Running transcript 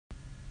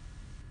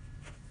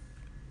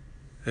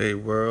Hey,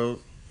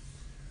 world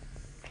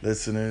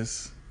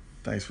listeners,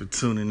 thanks for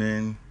tuning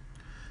in.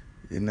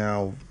 You're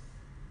now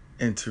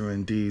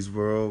entering D's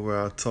world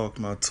where I talk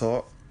my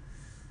talk,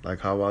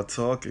 like how I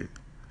talk it.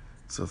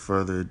 So,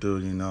 further ado,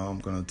 I'm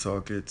gonna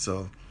talk it.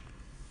 So,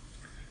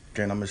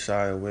 again, I'm gonna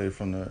shy away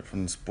from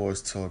the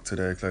sports talk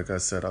today. Like I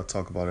said, I'll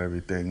talk about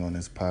everything on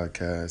this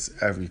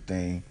podcast,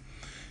 everything.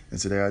 And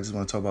today, I just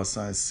want to talk about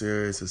something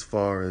serious as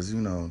far as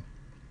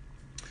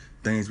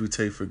things we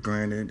take for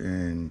granted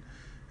and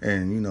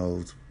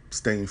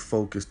staying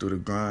focused through the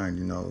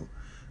grind.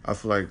 I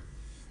feel like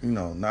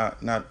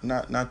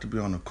not to be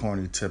on a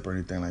corny tip or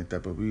anything like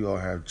that, but we all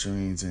have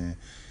dreams and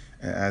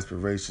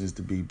aspirations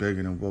to be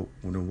bigger than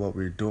what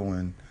we're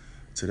doing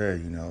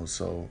today.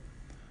 So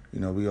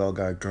we all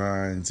got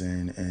grinds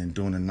and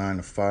doing a 9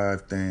 to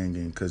 5 thing,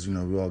 and because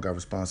we all got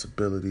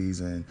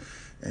responsibilities and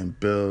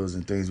bills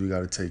and things we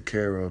got to take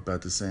care of. But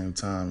at the same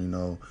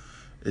time,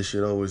 it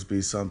should always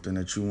be something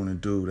that you want to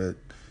do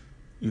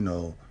you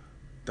know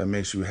that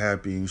makes you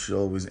happy, and you should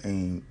always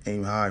aim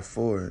high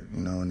for it.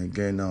 And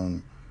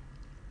again,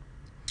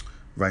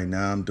 right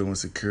now I'm doing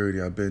security.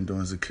 I've been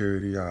doing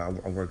security. I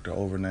work the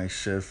overnight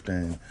shift,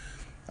 and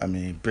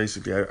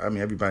basically,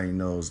 everybody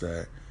knows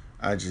that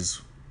I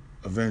just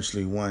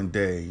eventually one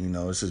day,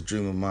 it's a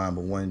dream of mine,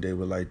 but one day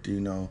would like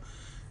to,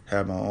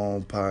 have my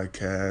own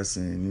podcast,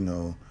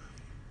 and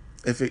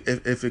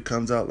if it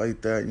comes out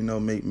like that,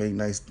 make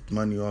nice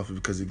money off it,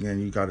 because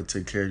again, you got to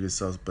take care of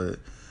yourself, but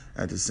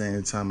at the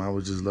same time, I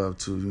would just love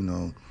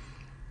to,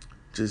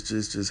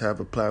 just have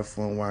a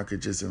platform where I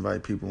could just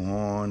invite people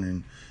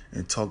on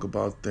and talk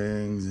about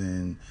things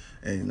and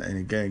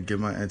again give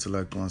my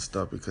intellect on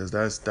stuff, because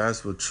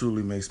that's what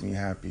truly makes me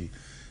happy.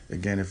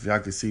 Again, if y'all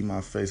could see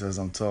my face as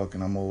I'm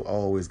talking,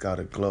 always got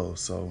a glow.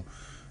 So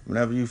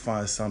whenever you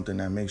find something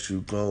that makes you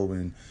glow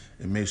and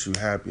it makes you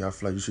happy, I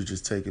feel like you should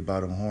just take it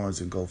by the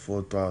horns and go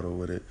full throttle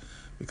with it,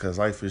 because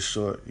life is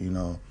short,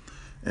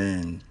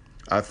 and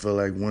I feel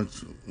like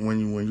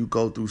when you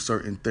go through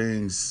certain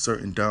things,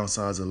 certain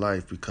downsides of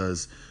life,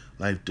 because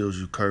life deals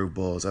you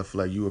curveballs, I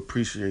feel like you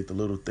appreciate the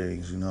little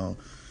things.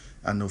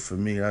 I know for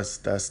me, that's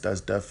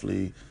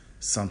definitely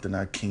something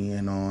I key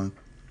in on.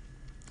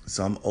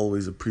 So I'm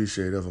always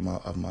appreciative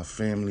of my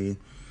family.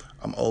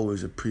 I'm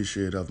always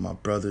appreciative of my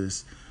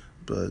brothers,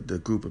 but the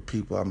group of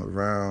people I'm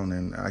around,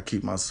 and I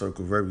keep my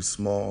circle very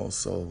small.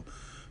 So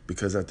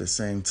because at the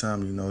same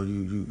time,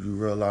 you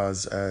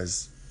realize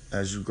as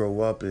you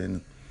grow up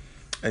and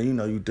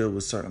you deal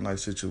with certain life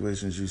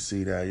situations, you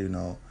see that,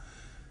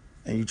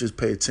 and you just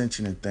pay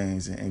attention to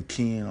things and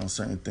key in on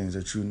certain things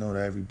that that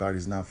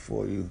everybody's not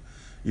for you.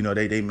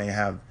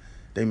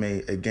 They may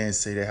again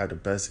say they have the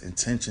best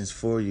intentions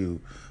for you,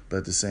 but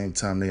at the same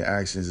time their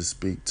actions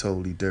speak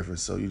totally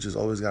different. So you just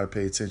always got to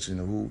pay attention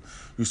to who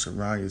you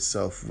surround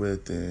yourself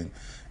with, and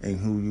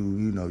who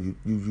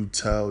you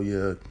tell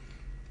your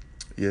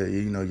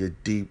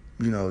deep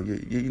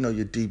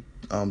your deep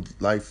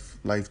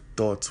life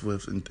thoughts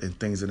with, and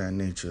things of that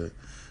nature.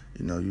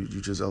 You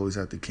just always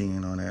have to key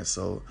in on that.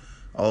 So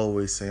I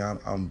always say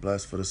I'm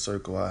blessed for the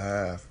circle I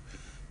have,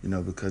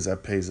 because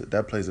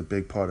that plays a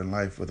big part in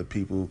life, whether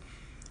people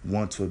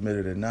want to admit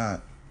it or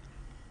not.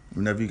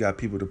 Whenever you got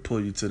people to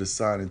pull you to the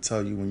side and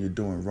tell you when you're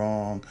doing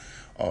wrong,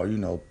 or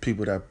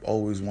people that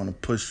always want to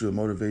push you and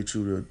motivate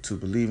you to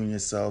believe in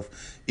yourself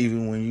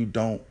even when you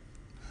don't,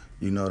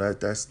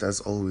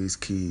 that's always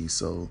key.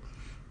 So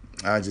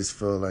I just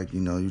feel like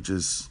you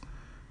just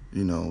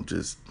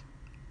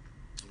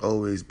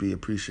always be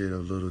appreciative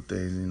of little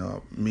things.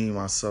 Me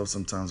myself,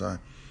 sometimes I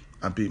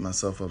beat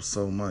myself up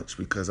so much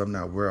because I'm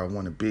not where I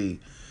want to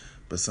be.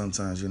 But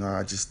sometimes,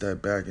 I just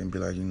step back and be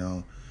like, as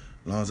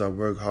long as I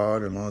work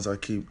hard, as long as I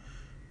keep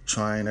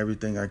trying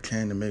everything I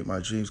can to make my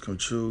dreams come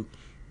true,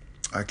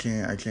 I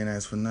can't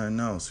ask for nothing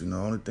else. The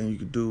only thing you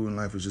can do in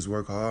life is just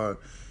work hard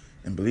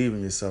and believe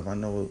in yourself. I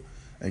know,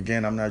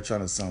 again, I'm not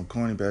trying to sound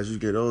corny, but as you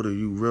get older,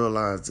 you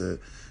realize that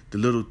the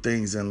little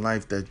things in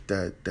life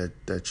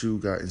that you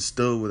got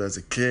instilled with as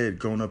a kid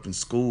growing up in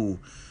school,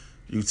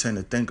 you tend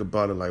to think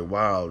about it like,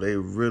 wow, they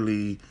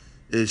really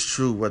is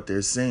true what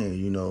they're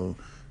saying.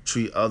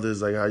 Treat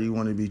others like how you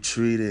want to be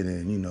treated,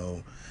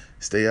 and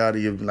stay out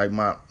of your, like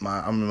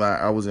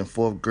I was in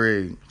 4th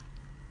grade,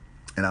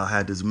 and I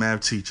had this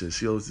math teacher.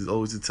 She always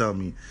would tell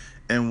me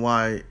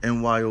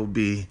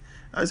NYOB.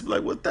 I just be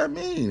like, what that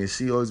mean? And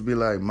she always be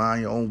like,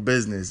 mind your own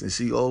business. And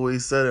she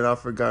always said it. I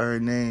forgot her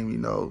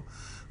name,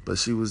 but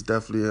she was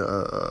definitely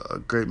a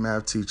great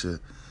math teacher.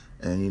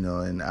 And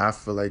and I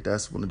feel like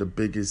that's one of the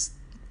biggest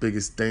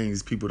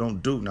things people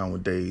don't do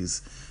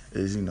nowadays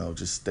is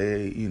just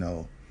stay.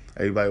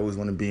 Everybody always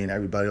want to be in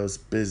everybody else's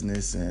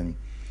business and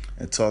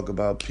talk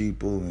about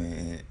people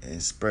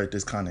and spread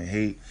this kind of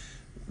hate,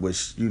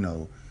 which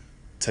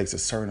takes a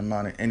certain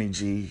amount of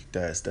energy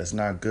that's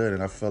not good.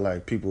 And I feel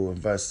like people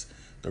invest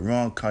the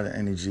wrong kind of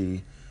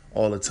energy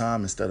all the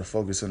time instead of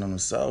focusing on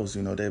themselves.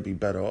 They'd be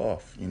better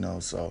off.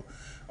 So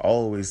I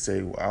always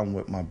say I'm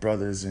with my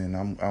brothers, and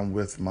I'm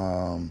with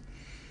my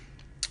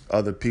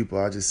other people.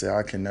 I just say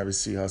I can never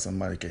see how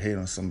somebody can hate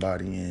on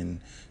somebody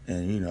and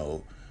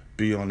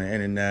be on the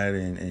internet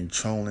and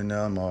trolling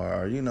them,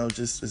 or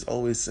just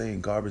always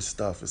saying garbage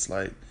stuff. It's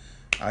like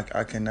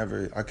I can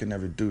never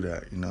do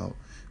that.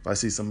 If I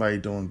see somebody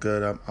doing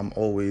good, I'm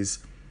always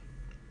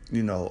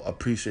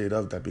appreciative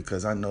of that,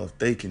 because I know if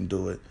they can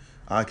do it,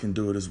 I can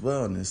do it as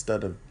well. And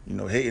instead of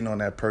hating on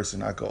that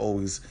person, I could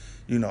always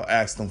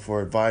ask them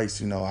for advice.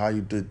 How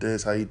you did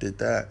this, how you did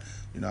that.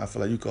 I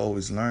feel like you could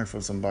always learn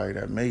from somebody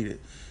that made it,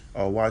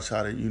 or watch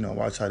how they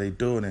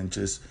do it, and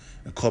just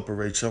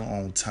incorporate your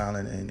own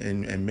talent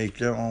and make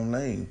your own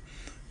lane.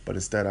 But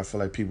instead, I feel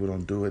like people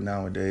don't do it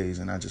nowadays,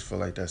 and I just feel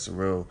like that's a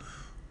real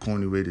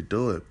corny way to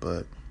do it.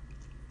 But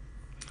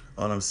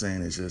all I'm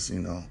saying is just,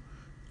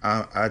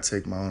 I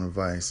take my own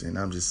advice, and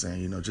I'm just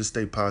saying, just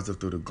stay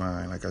positive through the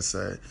grind. Like I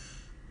said,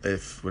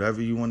 if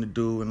whatever you want to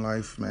do in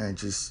life, man,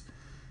 just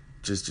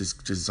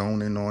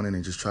zone in on it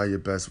and just try your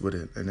best with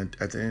it. And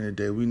at the end of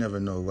the day, we never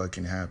know what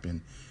can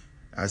happen.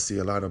 I see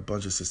a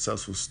bunch of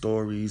successful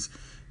stories,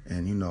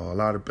 and a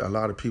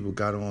lot of people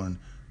got on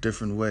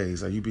different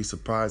ways. Like, you'd be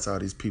surprised how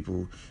these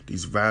people,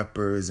 these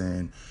rappers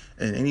and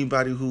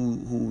anybody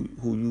who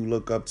you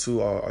look up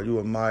to, or you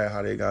admire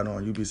how they got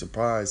on, you'd be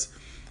surprised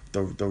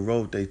the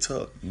road they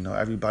took.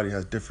 Everybody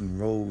has different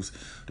roads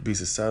to be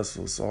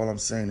successful. So all I'm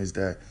saying is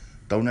that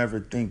don't ever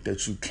think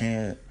that you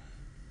can't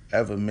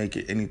ever make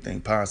it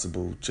anything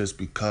possible just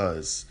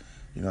because.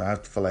 I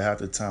feel like half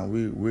the time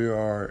we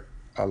are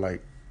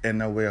like in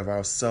the way of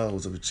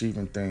ourselves of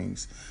achieving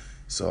things.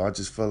 So I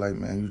just feel like,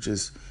 man, you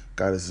just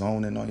gotta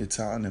zone in on your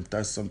talent. If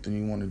that's something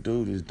you want to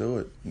do, just do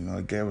it.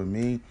 Again, with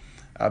me,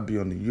 I'll be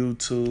on the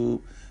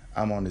YouTube.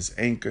 I'm on this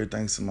Anchor.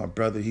 Thanks to my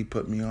brother, he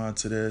put me on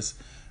to this.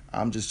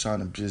 I'm just trying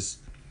to just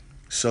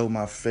show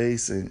my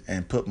face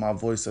and put my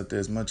voice up there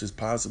as much as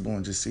possible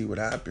and just see what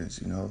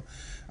happens.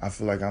 I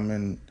feel like I'm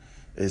in.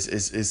 It's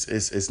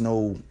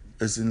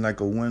in like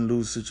a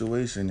win-lose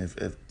situation.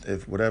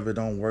 If whatever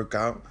don't work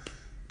out,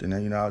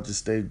 then I'll just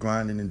stay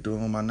grinding and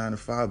doing my 9 to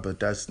 5.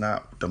 But that's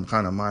not the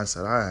kind of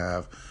mindset I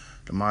have.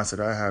 The mindset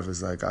I have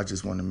is like, I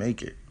just want to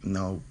make it.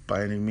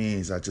 By any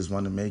means, I just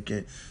want to make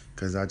it,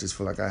 because I just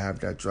feel like I have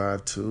that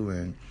drive too.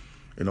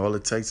 And all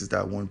it takes is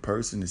that one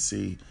person to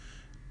see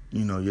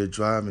your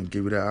drive and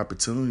give you that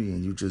opportunity,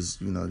 and you just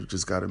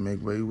got to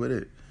make way with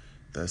it.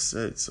 That's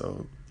it.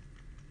 So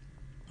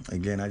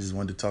again, I just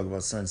wanted to talk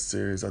about something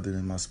serious other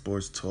than my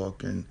sports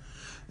talk and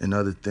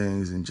other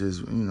things, and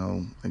just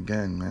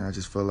again, man, I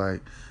just feel like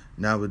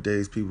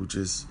nowadays people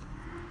just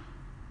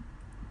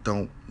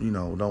don't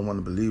want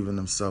to believe in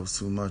themselves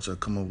too much, or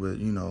come up with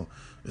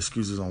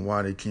excuses on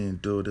why they can't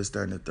do it, this,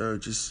 that, and the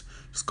third. Just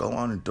go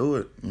on and do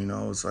it.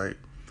 It's like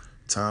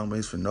time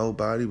waits for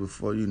nobody.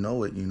 Before you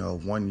know it,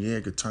 1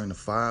 year could turn to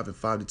 5, and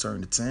 5 to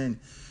turn to 10,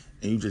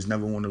 and you just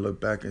never want to look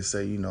back and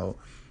say,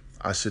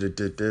 I should have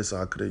did this,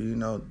 or I could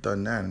have,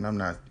 done that. And I'm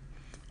not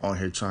on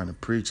here trying to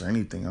preach or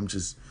anything. I'm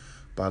just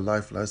by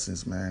life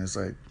lessons, man. It's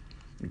like,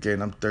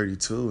 again, I'm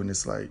 32, and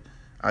it's like,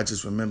 I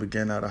just remember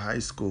getting out of high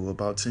school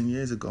about 10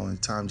 years ago,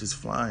 and time just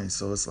flying.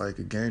 So it's like,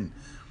 again,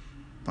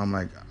 I'm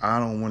like, I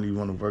don't really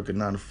want to work a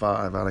 9 to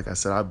 5. Like I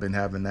said, I've been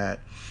having that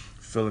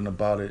feeling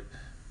about it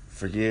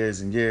for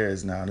years and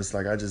years now. And it's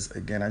like, I just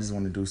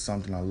want to do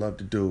something I love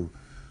to do.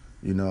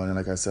 And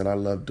like I said, I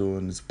love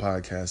doing this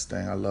podcast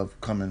thing. I love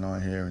coming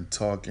on here and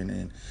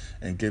talking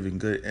and giving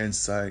good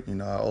insight.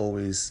 I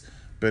always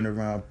been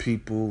around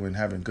people and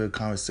having good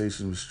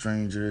conversations with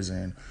strangers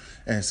and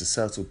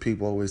successful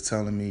people always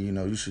telling me,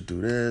 you should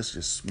do this,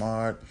 you're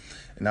smart.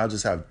 And I'll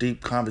just have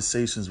deep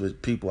conversations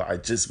with people I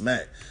just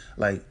met.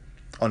 Like,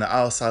 on the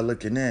outside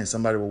looking in,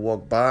 somebody will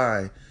walk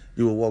by,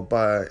 you will walk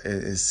by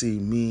and see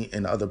me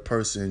and the other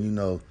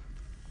person,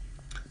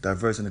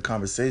 diverse in the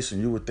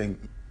conversation. You would think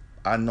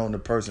I've known the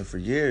person for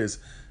years,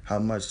 how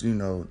much,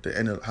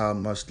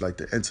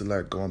 the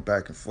intellect going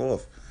back and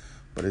forth.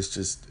 But it's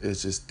just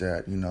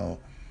that,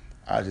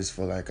 I just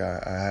feel like I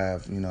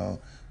have,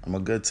 I'm a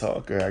good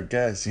talker, I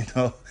guess,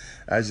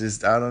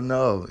 I don't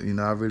know,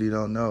 I really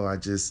don't know. I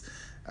just,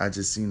 I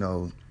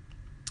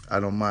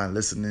don't mind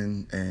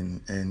listening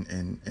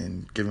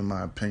and giving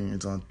my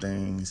opinions on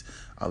things.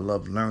 I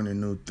love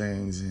learning new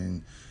things,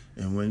 and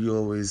when you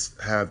always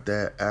have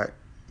that act,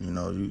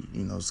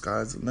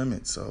 sky's the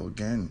limit. So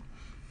again,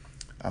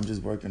 I'm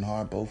just working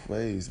hard both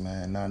ways,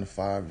 man. 9 to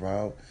 5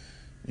 route.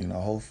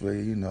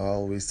 Hopefully, I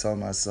always tell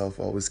myself,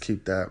 always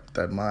keep that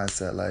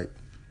mindset. Like,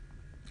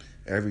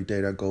 every day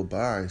that go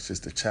by, it's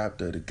just a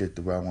chapter to get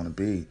to where I want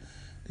to be.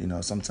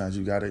 Sometimes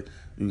you gotta,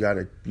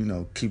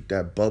 keep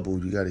that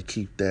bubble. You gotta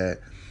keep that,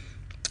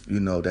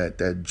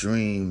 that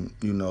dream,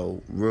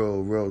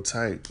 real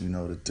tight.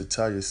 To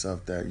tell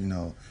yourself that,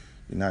 you're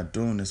not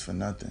doing this for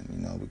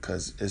nothing.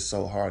 Because it's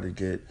so hard to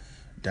get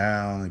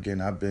down.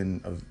 Again, I've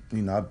been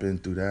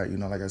through that.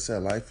 Like I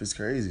said, life is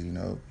crazy.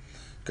 You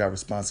got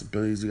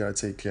responsibilities you gotta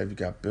take care of. You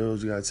got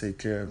bills you gotta take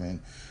care of, and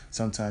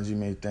sometimes you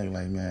may think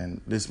like, man,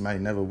 this might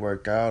never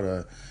work out,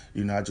 or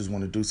I just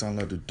want to do something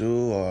I love to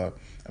do, or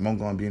am I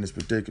going to be in this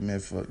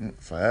predicament for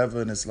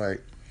forever? And it's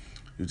like,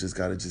 you just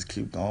gotta just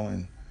keep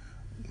going.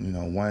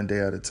 One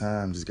day at a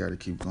time. Just gotta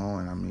keep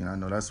going. I mean, I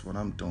know that's what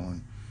I'm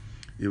doing.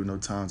 Even though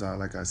times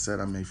like I said,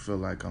 I may feel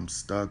like I'm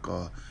stuck,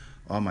 or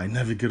I might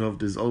never get off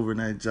this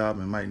overnight job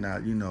and might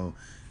not,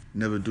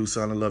 never do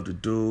something I love to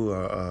do,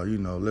 or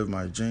live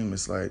my dream.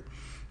 It's like,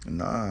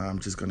 nah, I'm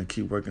just gonna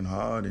keep working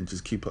hard and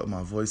just keep putting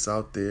my voice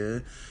out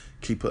there,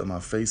 keep putting my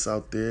face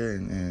out there,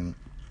 and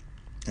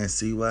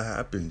see what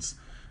happens.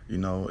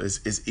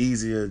 It's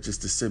easier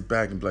just to sit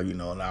back and be like,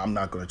 nah, I'm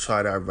not gonna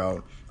try that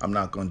route. I'm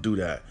not gonna do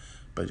that.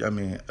 But I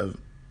mean,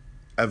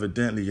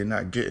 evidently you're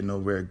not getting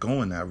nowhere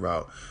going that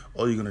route.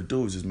 All you're gonna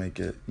do is just make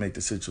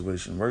the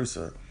situation worse,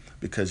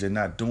 because you're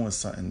not doing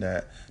something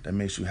that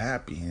makes you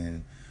happy.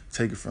 And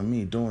take it from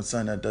me, doing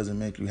something that doesn't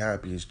make you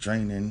happy is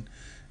draining.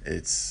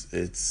 It's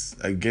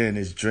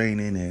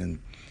draining and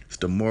it's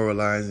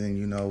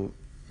demoralizing.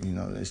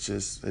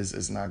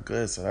 It's not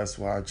good. So that's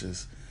why I'm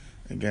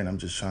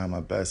just trying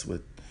my best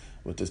with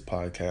this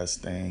podcast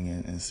thing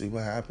and see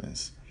what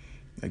happens.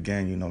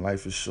 Again,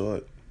 life is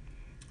short.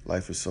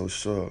 Life is so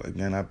short.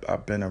 Again,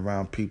 I've been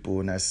around people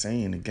in that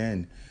saying,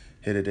 again,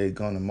 here today,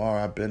 gone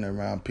tomorrow. I've been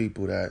around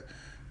people that,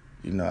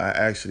 I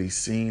actually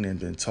seen and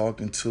been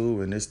talking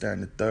to and this, that,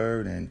 and the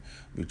third, and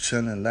we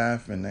chilling,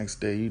 laughing.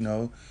 Next day,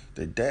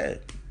 they're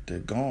dead. They're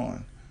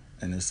gone.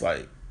 And it's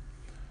like,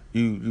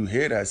 you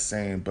hear that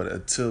saying, but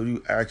until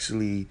you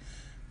actually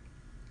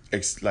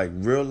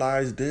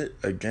realized it,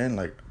 again,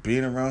 like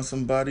being around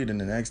somebody, then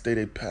the next day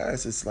they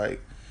pass, it's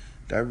like,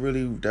 that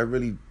really,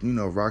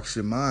 rocks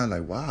your mind.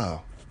 Like,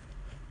 wow,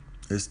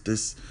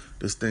 this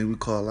thing we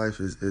call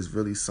life is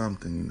really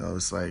something.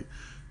 It's like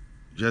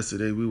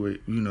yesterday we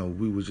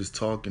were just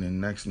talking,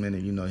 and next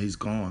minute, he's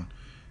gone.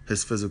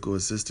 His physical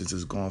existence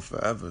is gone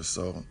forever.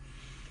 So,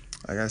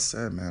 like I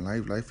said, man,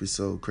 life is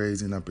so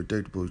crazy and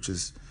unpredictable.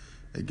 Just,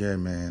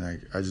 again,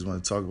 man, I just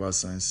want to talk about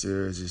something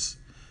serious. Just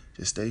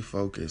stay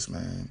focused,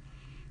 man.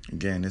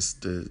 Again, it's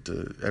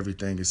the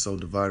everything is so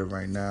divided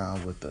right now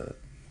with the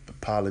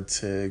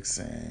politics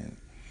and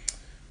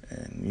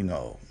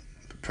the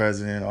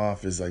president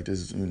office, like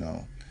this,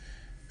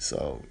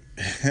 So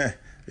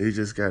you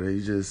just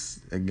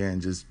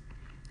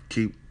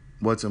keep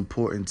what's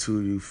important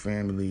to you,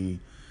 family,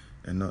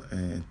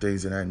 and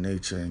things of that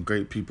nature, and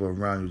great people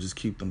around you. Just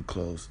keep them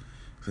close.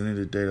 'Cause at the end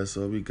of the day, that's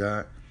all we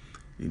got,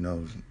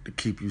 to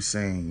keep you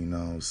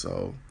sane,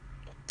 So,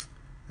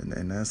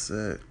 and that's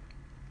it.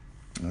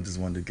 I just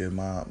wanted to get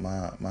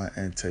my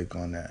intake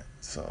on that.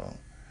 So,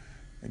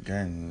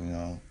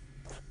 again,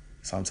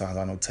 sometimes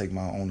I don't take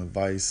my own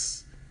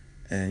advice,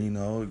 and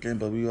again,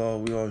 but we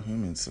all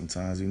humans.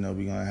 Sometimes, we're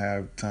gonna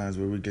have times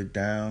where we get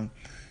down,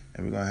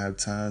 and we're gonna have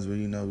times where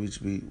we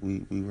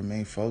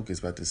remain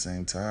focused, but at the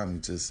same time, we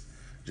just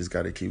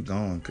got to keep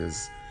going,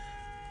 because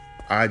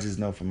I just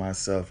know for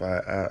myself,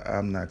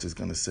 I'm not just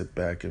gonna sit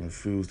back and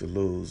refuse to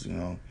lose.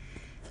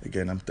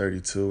 Again, I'm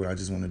 32, and I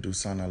just want to do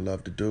something I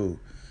love to do.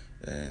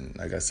 And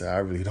like I said, I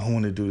really don't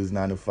want to do this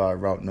 9-to-5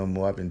 route no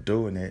more. I've been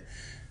doing it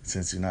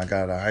since, I got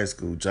out of high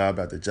school, job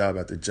after job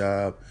after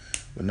job,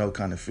 with no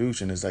kind of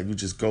future. And it's like you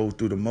just go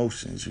through the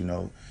motions,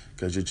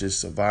 because you're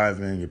just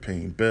surviving, you're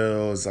paying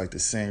bills, like the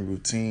same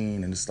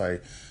routine. And it's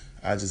like,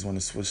 I just want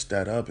to switch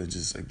that up and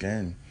just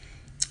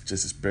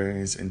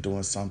experience and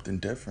doing something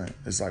different.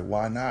 It's like,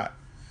 why not?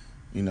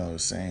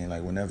 Saying,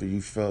 like, whenever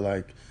you feel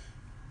like,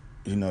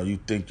 you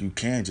think you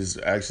can, just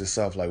ask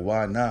yourself, like,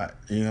 why not?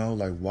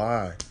 Like,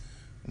 why?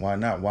 Why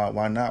not?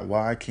 Why not?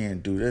 Why I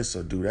can't do this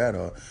or do that?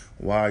 Or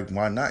why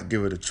not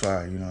give it a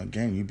try?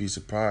 Again, you'd be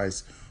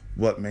surprised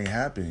what may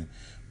happen.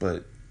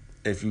 But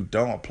if you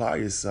don't apply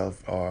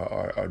yourself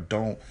or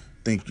don't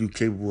think you're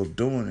capable of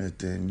doing it,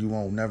 then you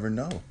won't never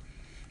know.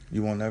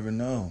 You won't never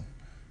know.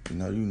 You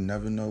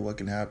never know what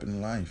can happen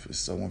in life. It's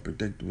so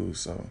unpredictable.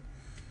 So,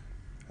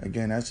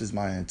 again, that's just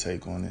my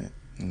intake on it.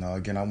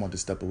 Again, I want to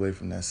step away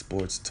from that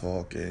sports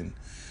talk and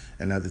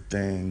other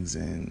things.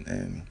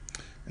 And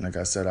like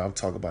I said, I'll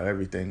talk about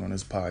everything on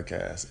this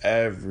podcast.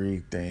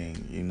 Everything,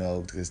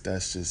 because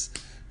that's just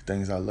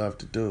things I love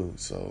to do.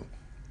 So,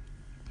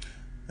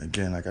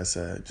 again, like I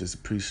said, just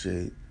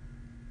appreciate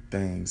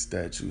things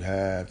that you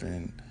have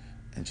and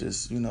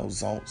just,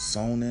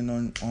 zone in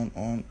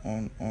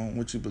on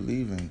what you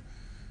believe in.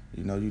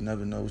 You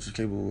never know what you're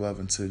capable of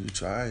until you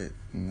try it,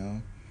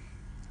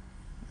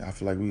 I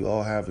feel like we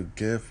all have a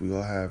gift. We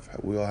all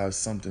have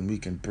something we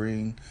can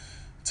bring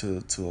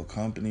to a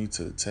company,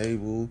 to the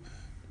table,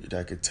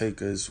 that could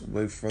take us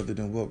way further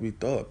than what we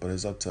thought. But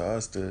it's up to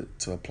us to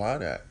apply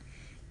that.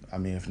 I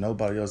mean, if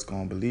nobody else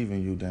gonna believe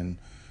in you, then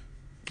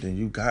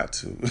you got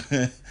to.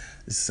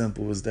 As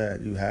simple as that.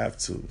 You have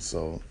to.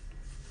 So,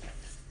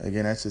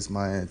 again, that's just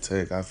my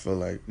intake. I feel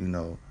like,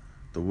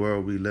 the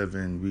world we live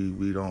in,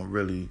 we don't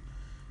really,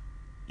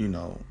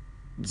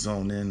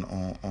 zone in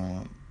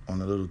on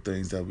the little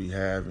things that we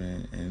have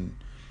and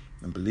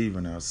believe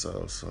in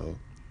ourselves. So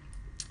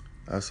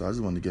I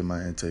just wanted to get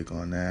my intake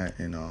on that.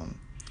 And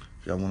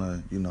if y'all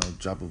want to,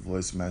 drop a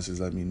voice message,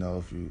 let me know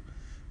if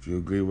you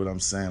agree with what I'm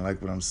saying,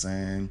 like what I'm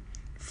saying,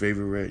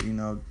 favorite,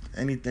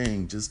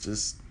 anything.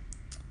 Just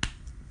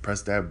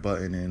press that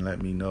button and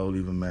let me know.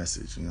 Leave a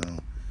message.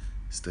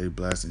 Stay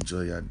blessed.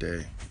 Enjoy your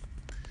day.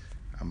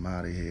 I'm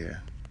out of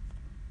here.